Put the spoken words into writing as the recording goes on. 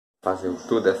Fazer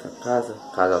tudo essa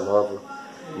casa nova,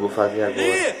 vou fazer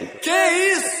agora. Que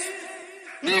isso?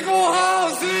 Nico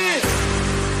House!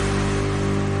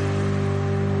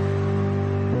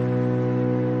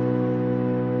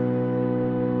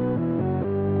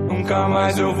 Nunca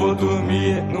mais eu vou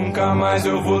dormir, nunca mais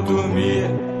eu vou dormir.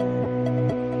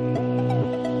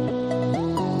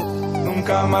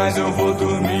 Nunca mais eu vou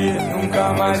dormir,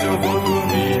 nunca mais eu vou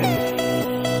dormir.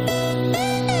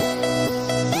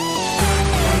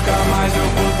 Nunca mais eu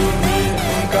vou dormir,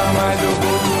 nunca mais eu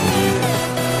vou dormir.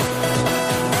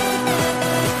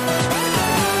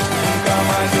 Nunca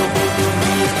mais eu vou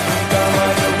dormir, nunca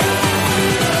mais eu vou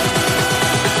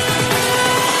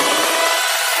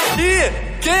dormir.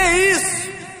 Que isso?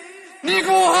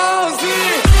 Nico House!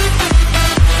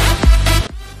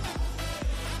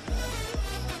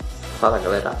 Fala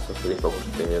galera, sou o Felipe Augusto,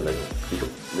 bem-vindo a um vídeo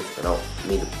desse canal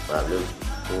lindo, maravilhoso.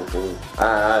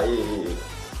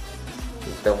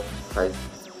 Então, faz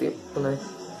tempo, né?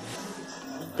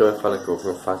 Então eu falo que eu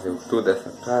vou fazer tudo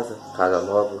essa casa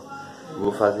nova,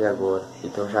 vou fazer agora.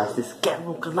 Então já se inscreve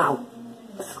no canal,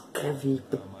 se inscreve,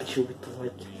 deixa eu ver o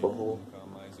like, por favor,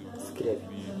 se inscreve.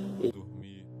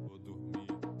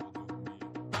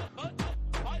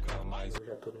 Eu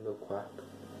já tô no meu quarto,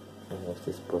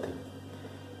 vocês podem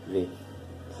ver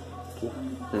aqui,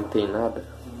 não tem nada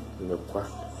no meu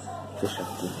quarto, fecha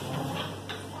aqui,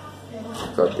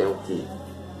 só tem o que?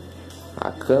 A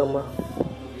cama,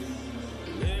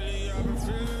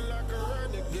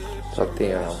 só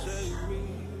tem a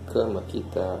cama aqui,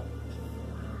 tá,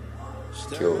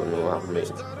 que eu não arrumei,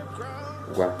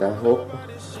 guarda-roupa,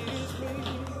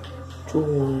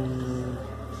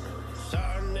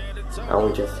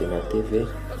 aonde assim na TV.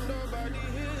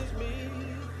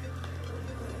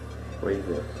 Pois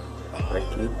é,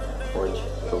 aqui onde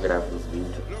eu gravo os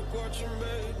vídeos,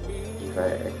 e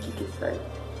vai aqui que sai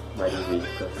mais vídeo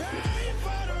pra vocês.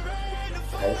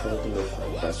 Aí sai do meu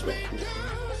contato aqui.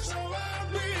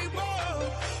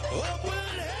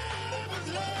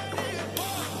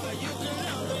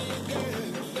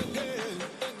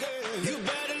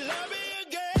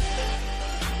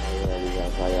 Aí ali já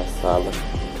vai a sala.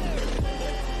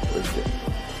 Pois é.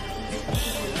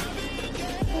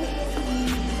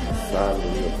 Sala,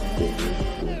 meu TV,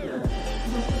 tudo.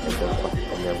 Eu vou passar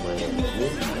com a minha mãe aqui.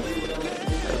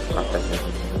 Quero ficar pegando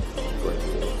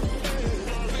banheiro.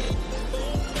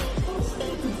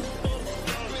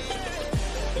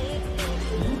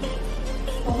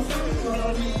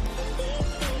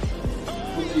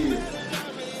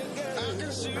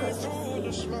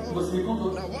 Você me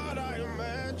contou.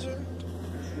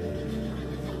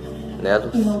 Neto?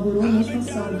 Inaugurou mês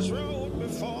passado.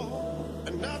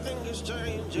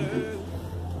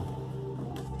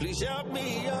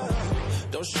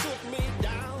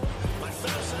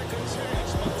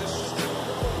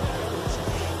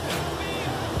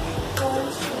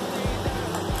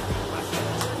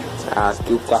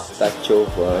 Aqui o quarto da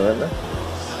Giovana.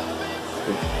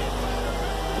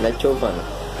 Né, Giovana?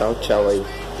 Dá um tchau aí.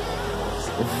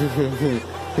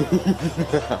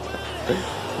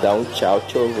 Dá um tchau,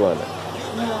 Giovana.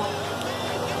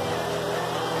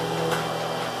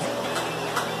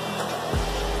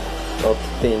 Olha o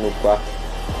que tem no quarto.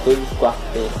 Todos os quartos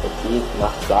tem isso aqui. Na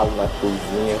sala, na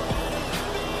cozinha.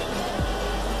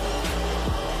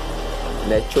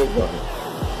 Né, Giovana?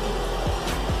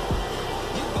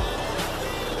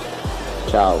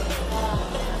 Tchau.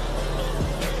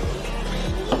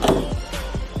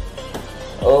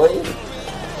 Oi?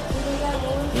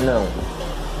 Não.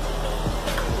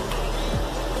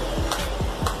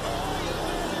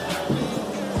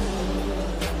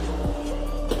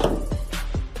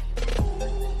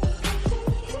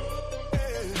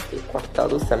 E quarto da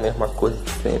luz é a mesma coisa de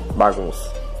sempre,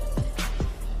 bagunça.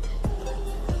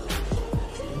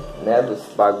 Né, Luz?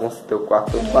 Bagunça, teu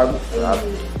quarto todo bagunçado.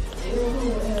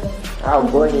 Ah, o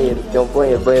banheiro, tem um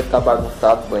banheiro, o banheiro tá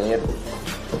bagunçado, banheiro.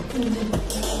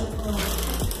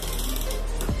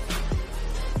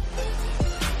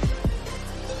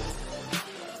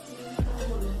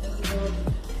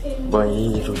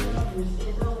 Banheiro.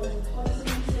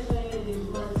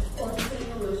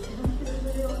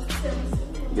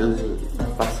 E hoje tá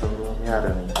passando um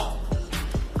Homem-Aranha.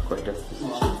 Gosto de assistir.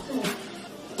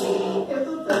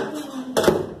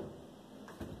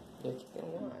 E aqui tem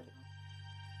uma área.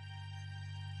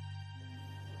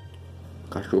 O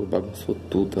cachorro bagunçou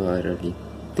tudo a área ali.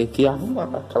 Tem que arrumar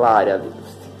aquela área ali.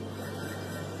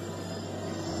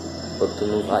 Ou tu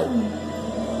não vai.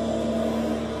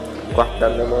 O quarto da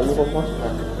minha mãe eu não vou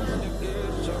mostrar.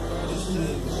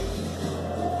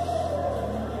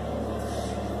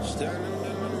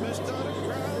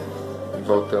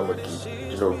 Voltamos aqui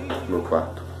de novo no meu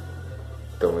quarto.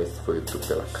 Então esse foi o tour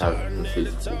pela casa, não sei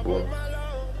se ficou bom,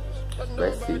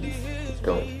 vai ser isso.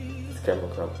 Então se inscreve no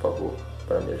canal, por favor,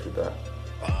 para me ajudar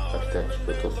bastante, que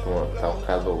eu tô suando, tá um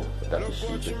calor da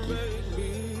bexiga aqui.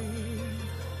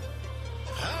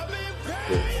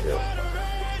 Meu Deus do céu.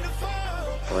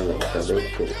 Olha, tá bem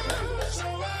feio, cara.